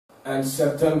and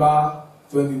September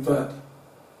 23rd.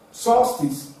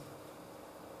 Solstice.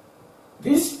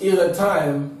 This is a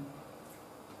time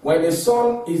when the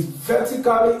sun is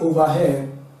vertically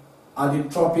overhead at the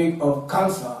Tropic of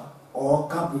Cancer or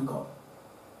Capricorn,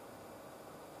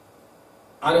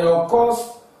 and it occurs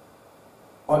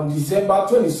on December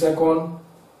 22nd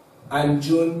and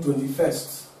June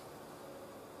 21st.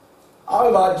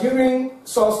 However, during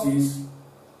solstice,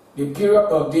 the period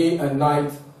of day and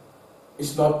night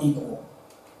is not equal.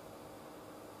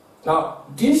 Now,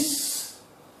 this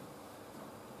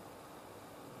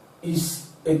is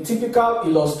a typical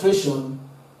illustration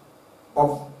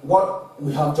of what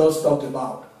we have just talked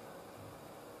about.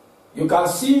 You can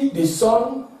see the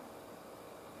sun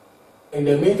in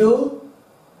the middle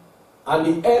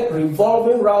and the earth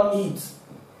revolving around it.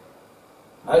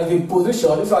 And the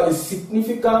position, these are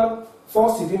the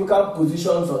four significant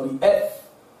positions of the earth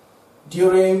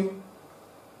during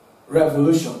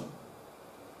revolution.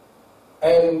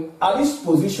 And at this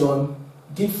position,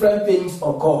 different things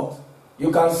occur.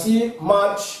 You can see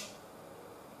March,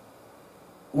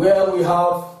 where we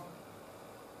have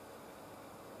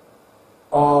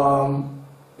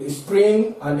the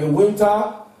spring and the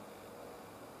winter,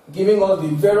 giving us the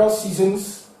various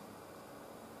seasons,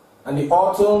 and the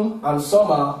autumn and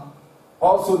summer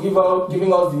also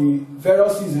giving us the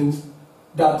various seasons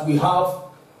that we have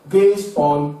based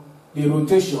on the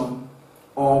rotation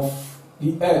of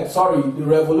the earth, the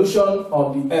revolution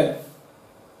of the earth.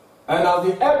 And as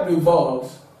the earth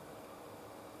revolves,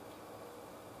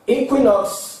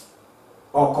 equinox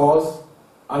occurs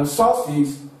and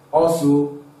solstice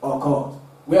also occurs,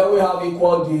 where we have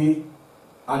equal day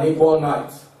and equal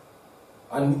night.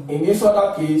 And in this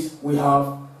other case, we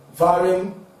have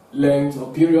varying lengths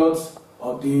or periods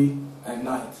of day and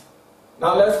night.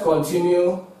 Now let's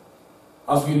continue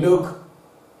as we look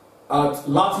at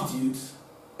latitudes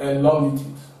and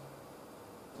longitudes.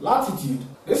 Latitude,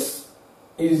 this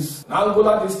is an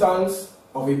angular distance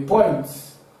of a point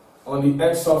on the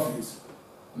Earth's surface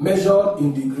measured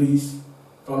in degrees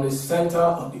from the center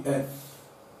of the Earth.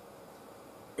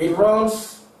 It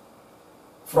runs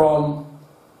from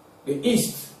the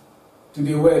east to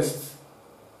the west.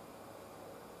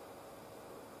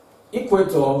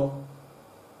 Equator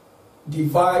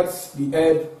divides the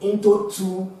Earth into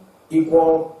two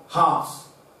equal halves.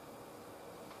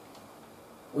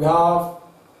 We have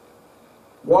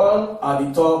one at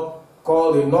the top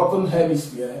called the northern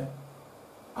hemisphere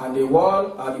and the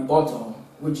one at the bottom,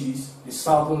 which is the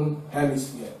southern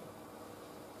hemisphere.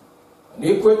 And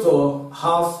the equator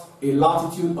has a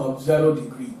latitude of 0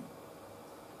 degrees.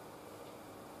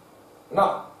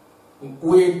 Now,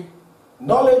 with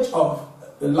knowledge of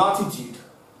the latitude,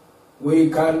 we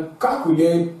can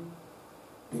calculate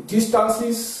the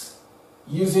distances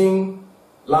using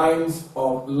lines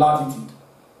of latitude.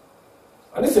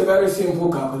 And it's a very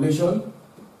simple calculation.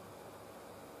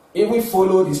 If we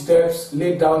follow the steps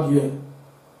laid down here,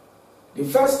 the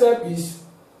first step is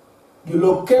you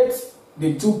locate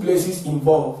the two places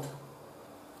involved.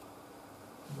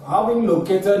 Having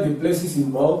located the places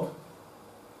involved,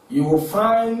 you will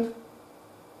find,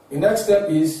 the next step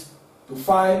is to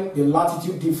find the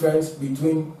latitude difference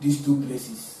between these two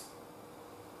places.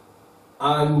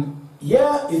 And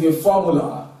here is a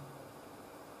formula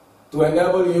to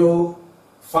enable you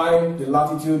find the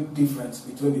latitude difference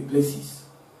between the places.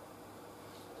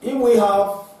 If we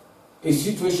have a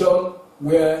situation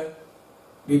where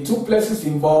the two places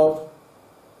involved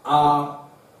are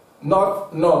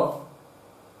north-north,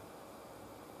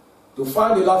 to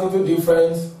find the latitude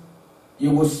difference, you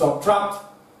will subtract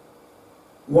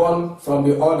one from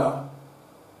the other,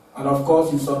 and of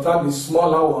course you subtract the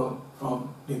smaller one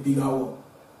from the bigger one.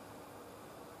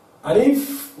 And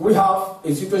if we have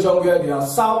a situation where they are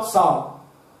south-south,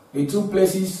 the two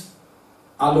places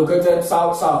are located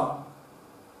south-south,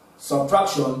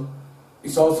 subtraction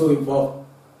is also involved.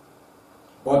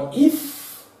 But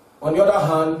if, on the other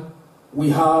hand, we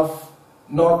have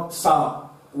north-south,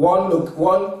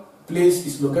 one place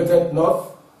is located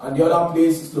north and the other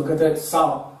place is located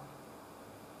south,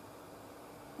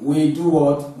 we do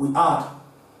what? We add.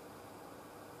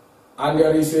 And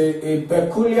there is a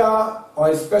peculiar or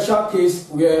a special case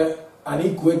where an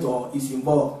equator is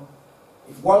involved.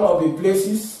 If one of the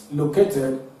places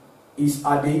located is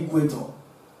at the equator,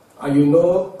 and you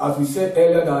know, as we said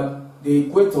earlier, that the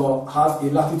equator has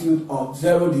a latitude of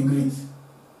 0 degrees.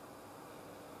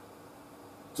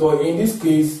 So in this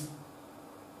case,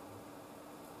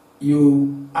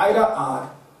 you either add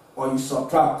or you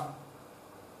subtract,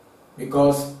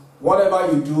 because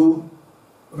whatever you do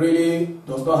really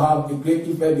does not have a great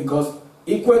effect, because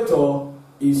equator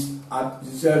is at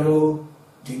 0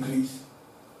 degrees.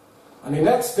 And the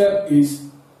next step is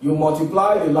you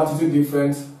multiply the latitude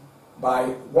difference by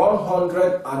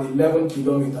 111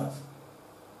 kilometers.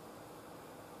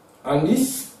 And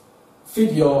this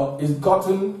figure is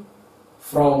gotten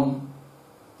from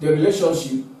the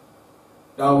relationship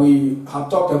that we have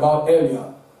talked about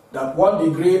earlier, that 1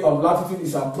 degree of latitude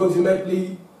is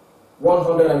approximately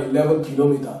 111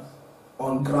 kilometers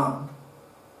on ground.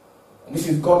 And this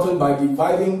is gotten by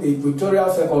dividing the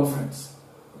equatorial circumference.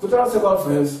 Equatorial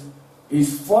circumference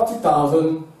is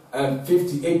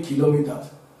 40,058 kilometers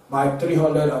by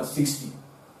 360.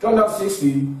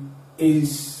 360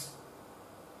 is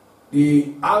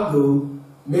the angle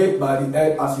made by the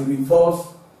Earth as it revolves,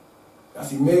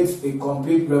 as it makes a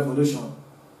complete revolution,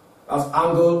 as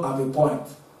angle at a point.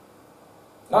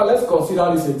 Now let's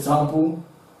consider this example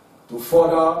to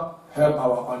further help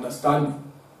our understanding.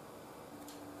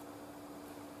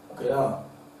 Okay, now,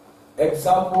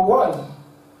 example 1.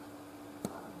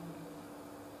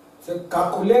 So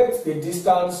calculate the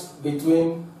distance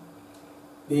between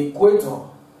the equator,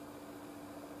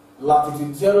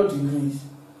 latitude 0 degrees,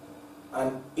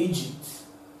 and Egypt,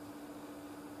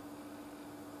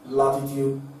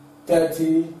 latitude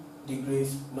 30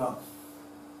 degrees north.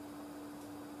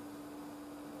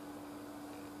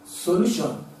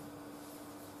 Solution.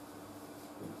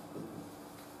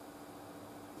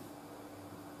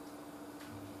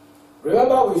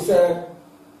 Remember we said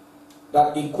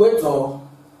that equator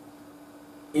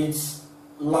is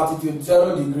latitude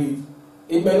 0 degrees.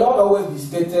 It may not always be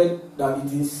stated that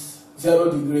it is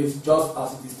 0 degrees just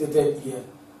as it is stated here.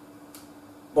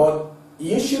 But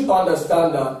you should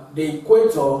understand that the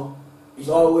equator is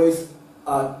always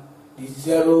at the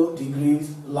 0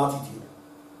 degrees latitude.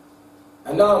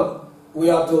 And now we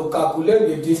have to calculate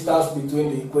the distance between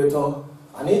the equator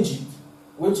and Egypt,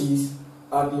 which is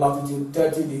at latitude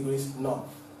 30 degrees north.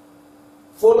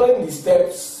 Following the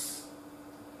steps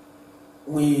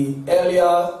we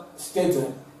earlier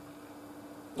stated,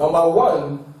 number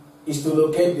 1 is to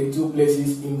locate the 2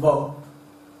 places involved.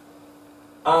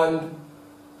 And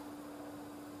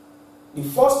the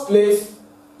first place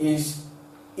is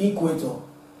equator,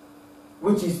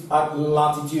 which is at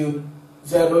latitude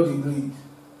 0 degrees.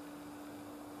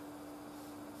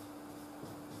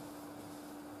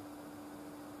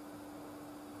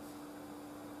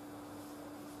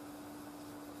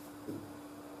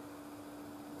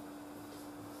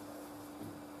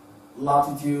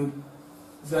 Latitude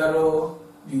 0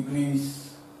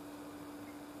 degrees.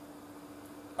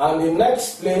 And the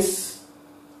next place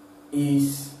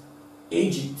is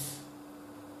Egypt,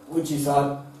 which is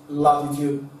at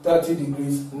latitude 30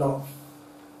 degrees north.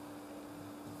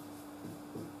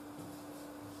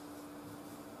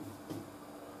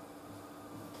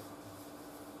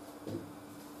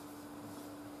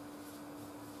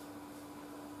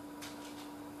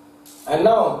 And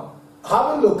now,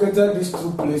 having located these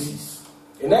 2 places,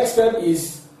 the next step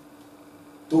is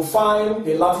to find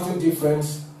the latitude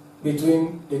difference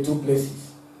between the 2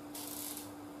 places.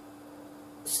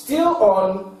 Still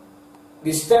on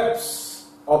the steps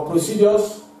or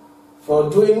procedures for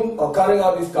doing or carrying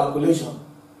out this calculation,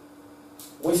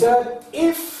 we said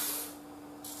if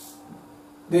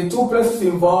the 2 places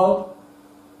involved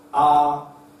are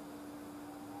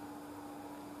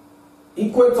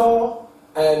equator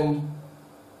and,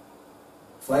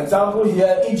 for example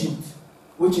here, Egypt,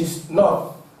 which is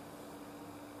north,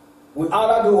 we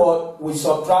either do what? We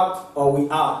subtract or we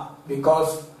add,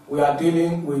 because we are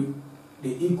dealing with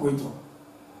the equator.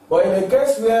 But in a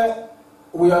case where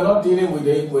we are not dealing with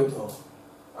the equator,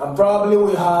 and probably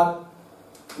we had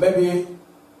maybe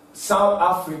South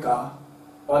Africa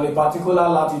on a particular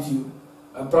latitude,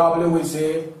 and probably we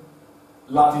say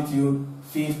latitude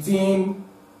 15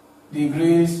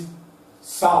 degrees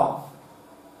south.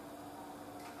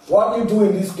 What you do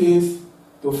in this case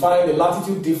to find the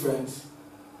latitude difference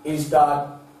is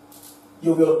that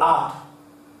you will add.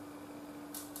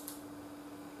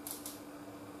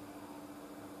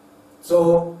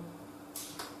 So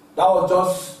that was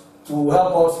just to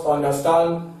help us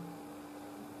understand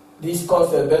this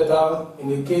concept better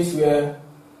in a case where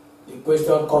the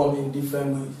question comes in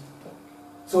different ways.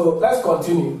 So let's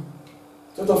continue.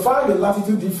 So to find the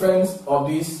latitude difference of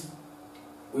this,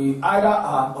 we either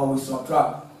add or we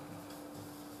subtract.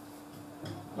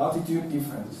 Latitude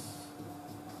difference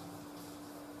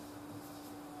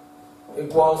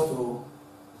equals to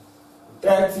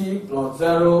 30 plus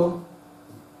 0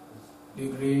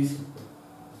 degrees,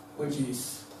 which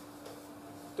is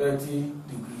 30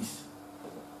 degrees.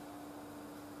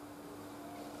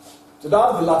 So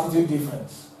that's the latitude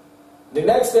difference. The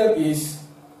next step is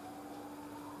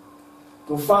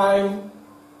to find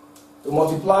to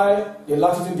multiply the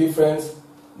latitude difference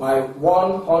by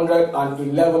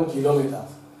 111 kilometers.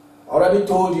 I already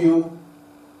told you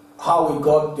how we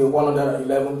got the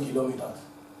 111 kilometers.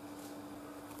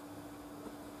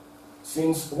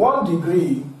 Since 1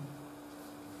 degree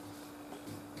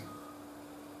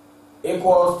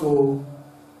equals to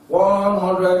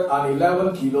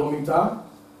 111 kilometers,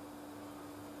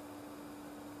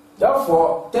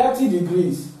 therefore 30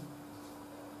 degrees,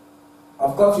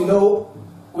 of course you know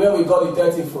where we got the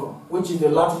 30 from, which is the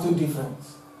latitude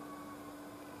difference.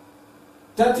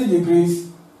 30 degrees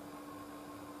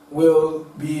will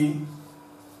be,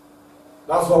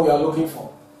 that's what we are looking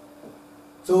for.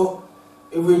 So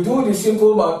if we do the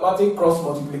simple mathematical cross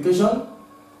multiplication,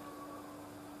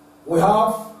 we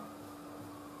have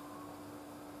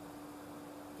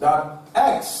that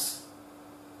x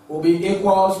will be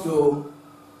equals to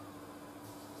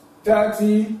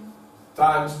 30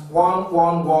 times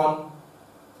 111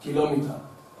 kilometer.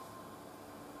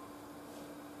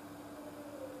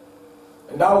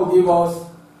 And that will give us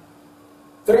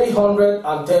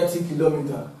 330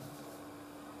 kilometers.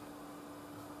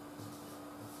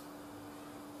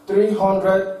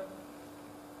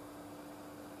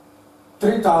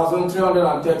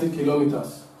 3,330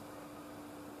 kilometers.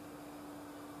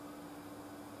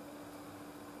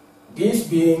 This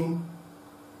being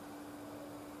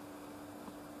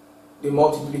the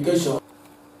multiplication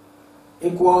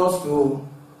equals to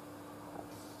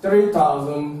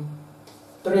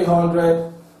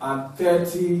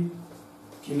 3,330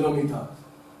 kilometers.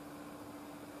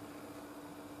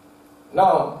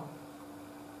 Now,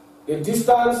 the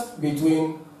distance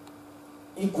between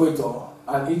equator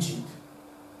and Egypt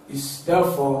is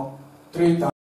therefore 3,000.